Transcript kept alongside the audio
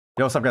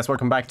Yo, what's up guys,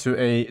 welcome back to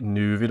a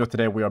new video.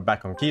 Today we are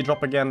back on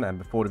Keydrop again, and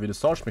before the video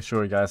starts, make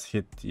sure you guys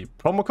hit the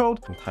promo code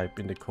and type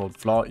in the code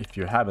FLAW. If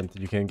you haven't,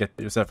 you can get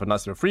yourself a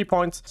nice little free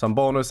points, some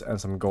bonus and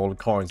some gold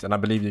coins, and I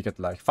believe you get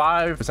like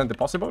 5%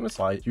 deposit bonus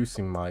by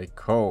using my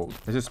code.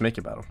 Let's just make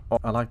a battle. Oh,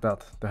 I like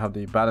that. They have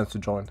the balance to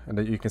join, and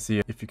then you can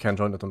see if you can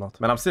join it or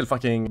not. Man, I'm still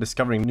fucking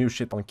discovering new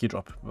shit on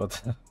Keydrop,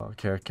 but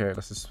okay,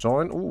 let's just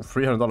join. Ooh,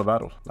 $300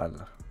 battle.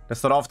 Let's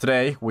start off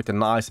today with a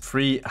nice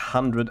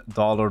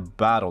 $300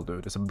 battle,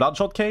 dude. There's a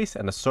bloodshot case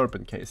and a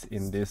serpent case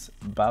in this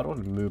battle.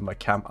 Let me move my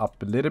cam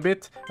up a little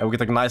bit. And we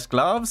get like nice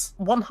gloves.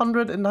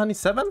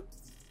 197?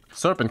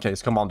 Serpent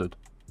case, come on, dude.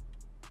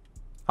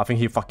 I think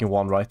he fucking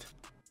won, right?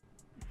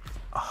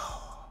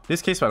 Oh,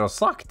 this case battle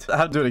sucked. I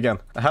have to do it again.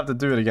 I have to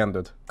do it again,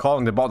 dude.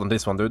 Calling the bot on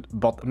this one, dude.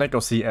 But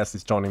Neko CS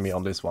is joining me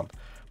on this one.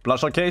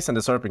 Bloodshot case and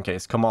the serpent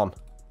case, come on.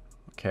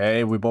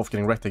 Okay, we're both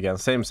getting wrecked again.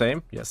 Same.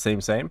 Yeah,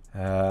 same.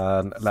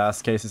 And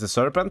last case is a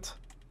serpent.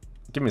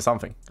 Give me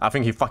something. I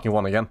think he fucking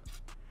won again.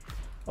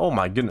 Oh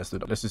my goodness,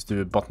 dude. Let's just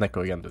do bot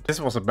Neko again, dude.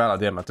 This was a bad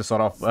idea, man, to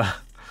start off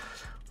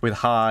with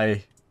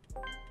high.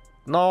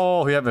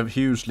 No, we have a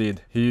huge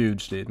lead.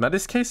 Man,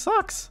 this case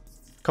sucks.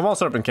 Come on,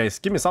 serpent case.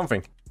 Give me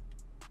something.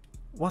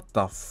 What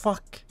the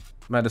fuck?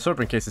 Man, the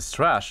serpent case is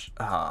trash.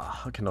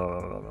 Okay,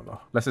 no.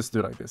 Let's just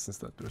do like this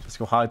instead, dude. Let's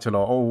go high to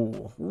low.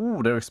 Oh,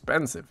 ooh, they're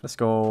expensive. Let's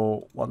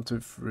go 1,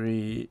 2,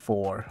 3,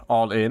 4.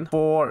 All in.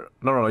 4.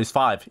 No, it's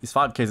 5. It's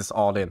 5 cases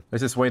all in.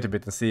 Let's just wait a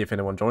bit and see if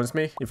anyone joins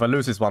me. If I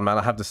lose this one, man,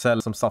 I have to sell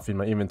some stuff in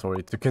my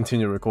inventory to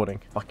continue recording.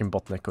 Fucking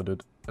bot Neko,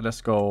 dude. Let's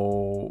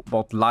go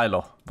bot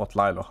Lilo.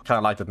 Kind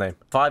of like that name.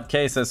 5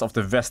 cases of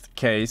the vest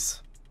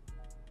case.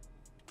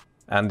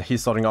 And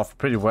he's starting off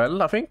pretty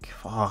well, I think.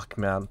 Fuck,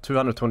 man.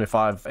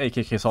 225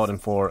 AKK harden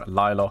for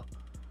Lilo.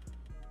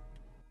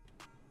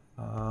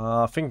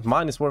 I think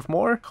mine is worth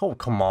more. Oh,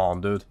 come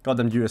on, dude.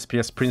 Goddamn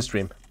USPS print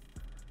stream.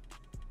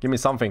 Give me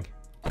something.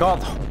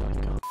 God. Oh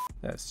my god.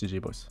 Yeah, it's GG,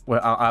 boys.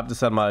 Well, I have to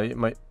sell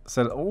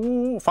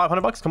oh,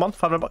 500 bucks. Come on,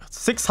 500 bucks.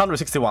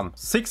 661.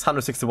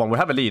 661. We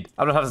have a lead.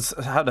 I don't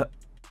have to...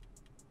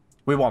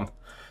 We won.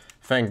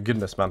 Thank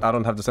goodness, man. I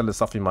don't have to sell the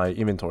stuff in my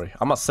inventory.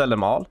 I must sell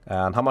them all.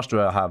 And how much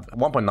do I have?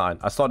 1.9.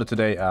 I started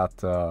today at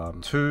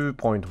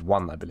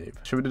 2.1, I believe.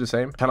 Should we do the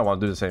same? Kind of want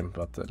to do the same,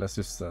 but let's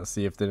just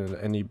see if there are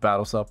any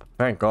battles up.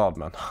 Thank God,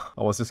 man.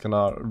 I was just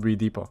gonna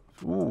re-depot.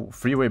 Ooh,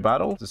 freeway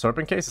battle. The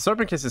serpent case. The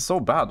serpent case is so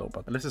bad, though,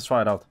 but let's just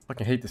try it out. I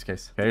fucking hate this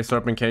case. Okay,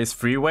 serpent case,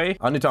 freeway.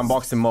 I need to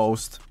unbox the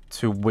most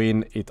to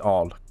win it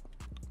all.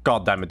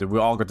 God damn it, dude. We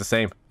all got the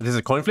same. This is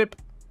a coin flip.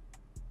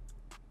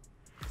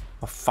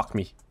 Oh, fuck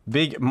me.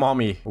 Big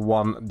Mommy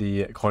won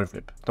the coin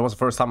flip. That was the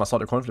first time I saw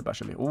the coin flip,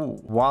 actually. Ooh,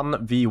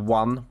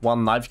 1v1,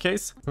 1 knife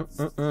case.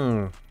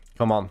 Come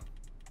on.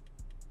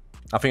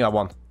 I think I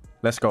won.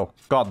 Let's go.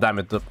 God damn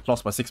it,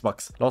 lost by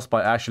 $6. Lost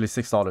by actually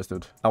 $6,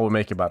 dude. I will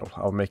make a battle.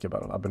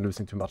 I've been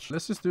losing too much.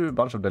 Let's just do a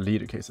bunch of the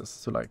leader cases.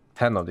 So like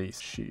 10 of these.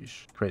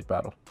 Sheesh. Great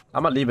battle.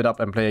 I'm gonna leave it up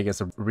and play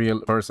against a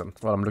real person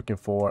while I'm looking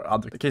for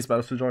other case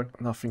battles to join.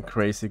 Nothing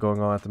crazy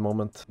going on at the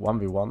moment.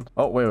 1v1.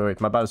 Oh, wait.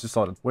 My battle just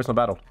started. Where's my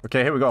battle?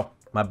 Okay, here we go.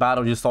 My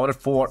battle just started.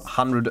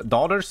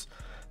 $400.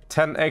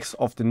 10x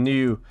of the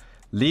new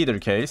leader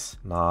case.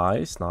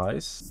 Nice.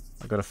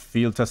 I got a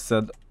field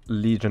tested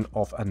Legion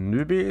of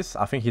Anubis.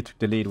 I think he took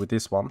the lead with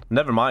this one.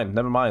 Never mind.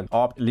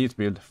 Up elite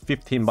build,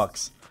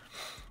 $15.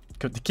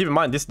 Keep in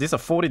mind, these are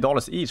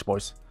 $40 each,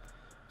 boys.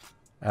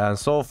 And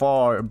so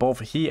far,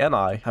 both he and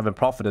I haven't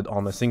profited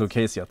on a single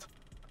case yet.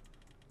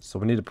 So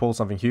we need to pull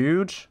something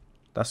huge.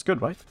 That's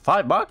good, right?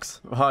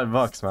 $5?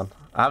 $5, man.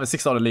 I have a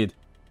 $6 lead.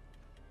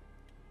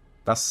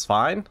 That's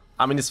fine.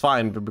 I mean, it's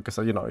fine because,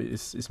 you know,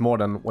 it's more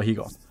than what he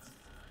got.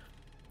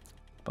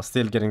 But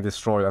still getting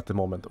destroyed at the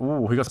moment.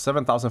 Ooh, he got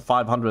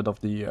 7,500 of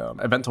the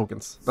event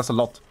tokens. That's a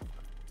lot.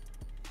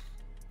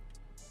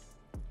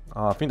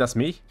 I think that's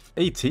me.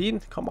 18?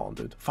 Come on,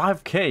 dude.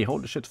 5k.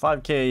 Holy shit,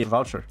 5k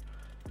voucher.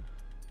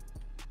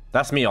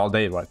 That's me all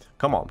day, right?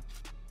 Come on.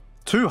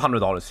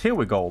 $200. Here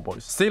we go,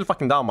 boys. Still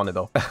fucking down money,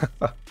 though.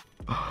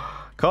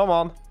 Come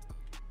on.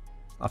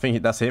 I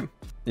think that's him.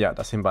 Yeah,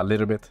 that's him by a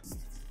little bit.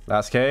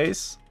 Last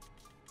case.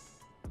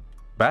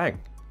 Bang.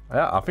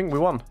 Yeah, I think we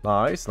won.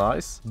 Nice.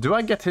 Do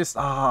I get his...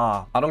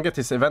 I don't get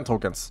his event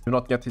tokens. Do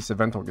not get his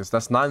event tokens.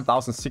 That's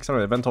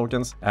 9,600 event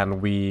tokens.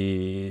 And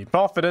we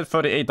profited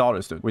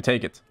 $38, dude. We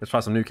take it. Let's try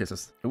some new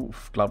cases.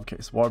 Oof, glove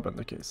case.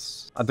 Warbender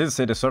case. I did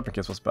say the serpent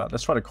case was bad.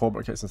 Let's try the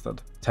cobra case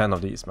instead. 10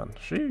 of these, man.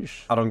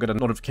 Sheesh. I don't get a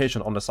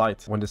notification on the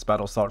site when this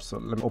battle starts. So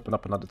let me open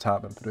up another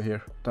tab and put it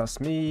here. That's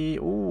me.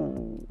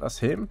 Ooh, that's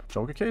him.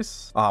 Joker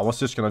case. I was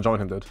just gonna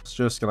join him, dude.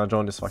 Just gonna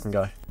join this fucking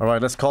guy. All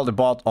right, let's call the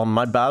bot on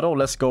my battle.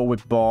 Let's go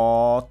with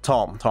bot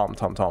Tom.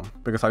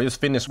 Because I just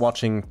finished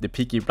watching the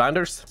Peaky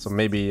Blinders. So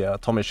maybe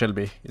Tommy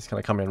Shelby is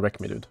gonna come and wreck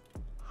me, dude.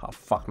 Oh,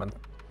 fuck, man.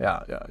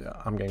 Yeah.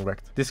 I'm getting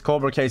wrecked. This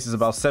Cobra case is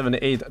about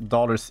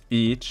 $78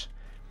 each.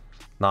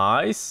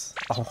 Nice.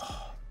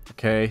 Oh,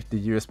 okay.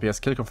 The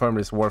USPS kill confirmed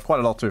is worth quite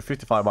a lot too.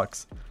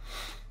 $55.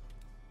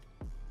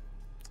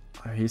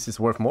 His is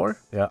worth more.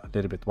 Yeah, a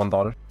little bit.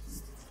 $1.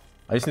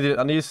 I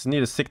just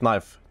need a sick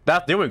knife.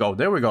 There we go.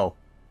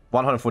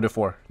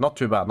 144. Not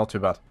too bad, not too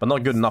bad. But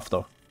not good enough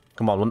though.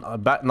 Come on,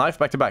 knife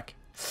back to back.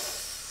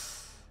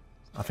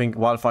 I think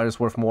Wildfire is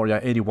worth more.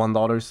 Yeah,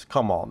 $81.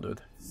 Come on,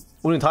 dude.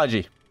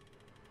 Unitaiji.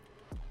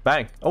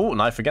 Bang. Oh,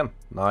 knife again.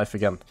 Knife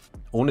again.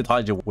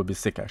 Unitaiji would be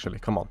sick, actually.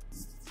 Come on.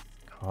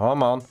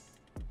 Come on.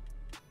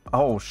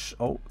 Oh,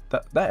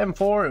 that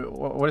M4,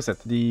 what is it?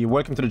 The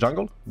Welcome to the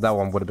Jungle? That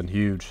one would have been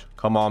huge.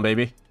 Come on,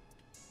 baby.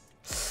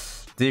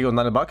 Diego,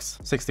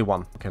 $90.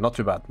 61. Okay, not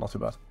too bad, not too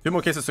bad. 2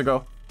 more cases to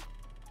go.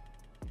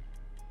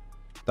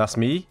 That's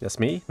me. That's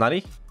me.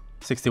 90.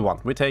 61.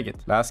 We take it.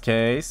 Last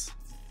case.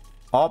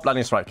 Oh,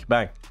 lightning strike.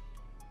 Bang.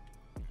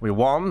 We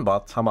won,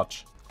 but how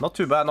much? Not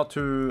too bad, not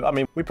too... I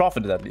mean, we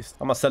profited at least.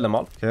 I'm gonna sell them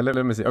all. Okay,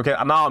 let me see. Okay,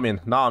 now I'm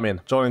in. Now I'm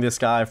in. Joining this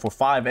guy for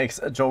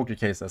 5x Joker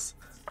cases.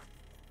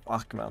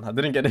 Fuck, man. I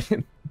didn't get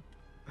in.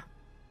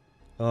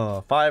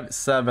 Oh,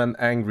 5-7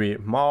 Angry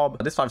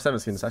Mob. This 5-7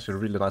 skin is actually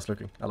really nice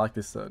looking. I like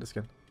this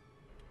skin.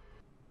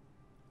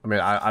 I mean,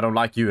 I don't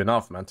like you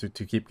enough, man, to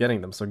keep getting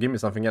them. So give me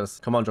something else.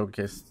 Come on, Joker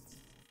case.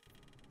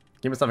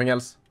 Give me something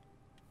else.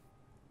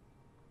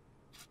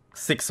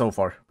 6 so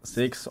far.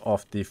 6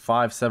 of the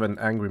 5-7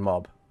 Angry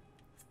Mob.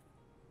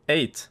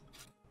 8.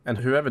 And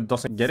whoever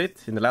doesn't get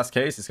it in the last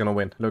case is gonna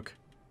win. Look.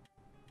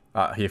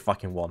 He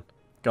fucking won.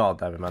 God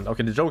damn it, man.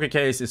 Okay, the Joker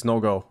case is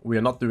no-go. We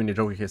are not doing the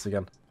Joker case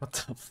again. What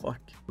the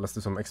fuck? Let's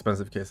do some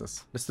expensive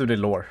cases. Let's do the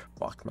lore.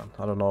 Fuck, man.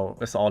 I don't know.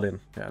 Let's all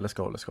in. Yeah, let's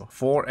go. Let's go.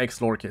 4x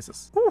lore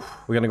cases. Whew.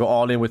 We're gonna go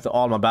all in with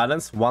all my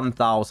balance.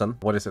 1,000.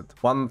 What is it?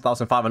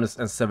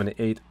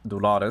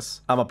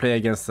 $1,578. I'm gonna play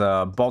against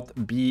bot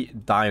B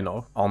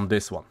Dino on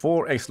this one.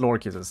 4x lore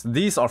cases.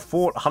 These are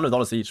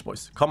 $400 each,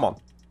 boys. Come on.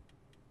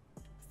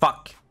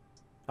 Fuck.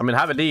 I mean, I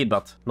have a lead,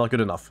 but not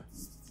good enough.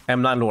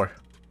 M9 lore.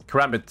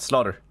 Karambit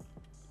slaughter.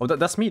 Oh,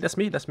 that's me. That's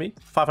me. That's me.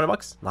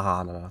 $500.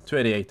 Nah.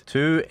 288.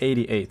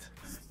 288.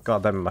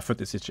 God damn it, my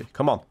foot is itchy.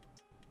 Come on.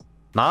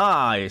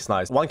 Nice.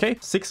 1k.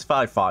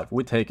 655.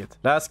 We take it.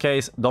 Last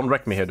case. Don't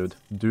wreck me here, dude.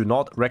 Do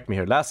not wreck me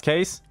here. Last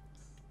case.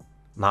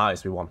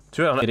 Nice, we won.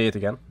 288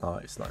 again.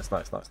 Nice.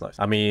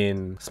 I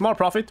mean, small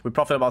profit. We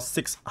profit about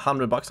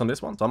 $600 on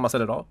this one, so I'm gonna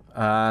set it all.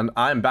 And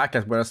I'm back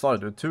at where I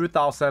started with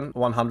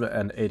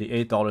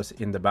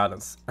 $2,188 in the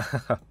balance.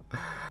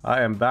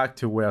 I am back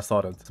to where I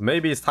started. So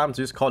maybe it's time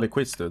to just call it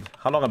quits, dude.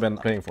 How long have I been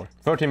playing for?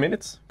 13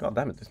 minutes? God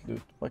damn it,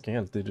 dude. Fucking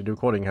hell. The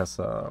recording has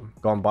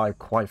gone by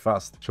quite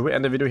fast. Should we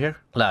end the video here?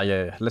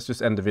 Yeah. Let's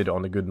just end the video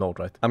on a good note,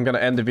 right? I'm gonna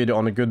end the video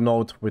on a good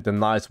note with a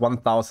nice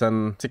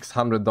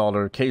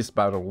 $1,600 case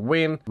battle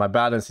win. My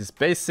balance is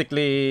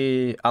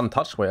basically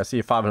untouched. Wait, I see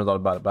a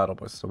 $500 battle,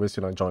 boys. So we're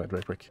just gonna join it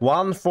real quick.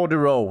 1 for the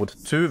road,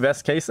 2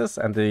 vest cases,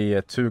 and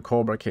the 2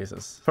 Cobra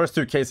cases. First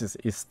 2 cases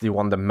is the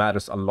one that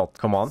matters a lot.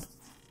 Come on.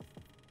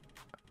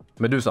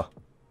 Medusa.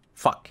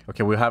 Fuck.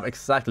 Okay, we have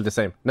exactly the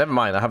same. Never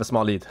mind, I have a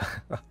small lead.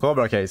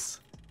 Cobra case.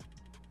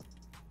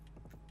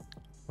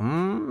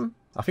 I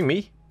think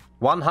me.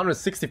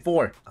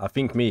 164. I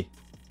think me.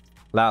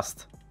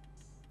 Last.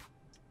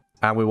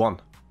 And we won.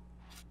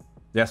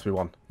 Yes, we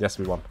won. Yes,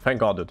 we won.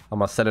 Thank God, dude. I'm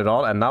gonna sell it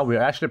all. And now we're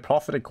actually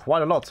profited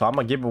quite a lot. So I'm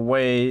gonna give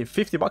away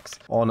 $50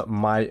 on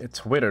my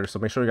Twitter. So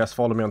make sure you guys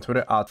follow me on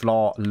Twitter at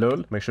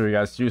FlawLul. Make sure you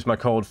guys use my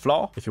code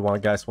FLAW if you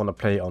guys want to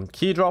play on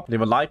Keydrop. Leave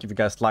a like if you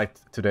guys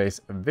liked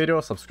today's video.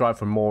 Subscribe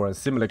for more and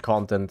similar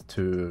content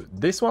to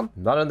this one.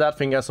 Other than that,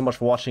 thank you guys so much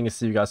for watching and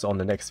see you guys on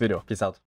the next video. Peace out.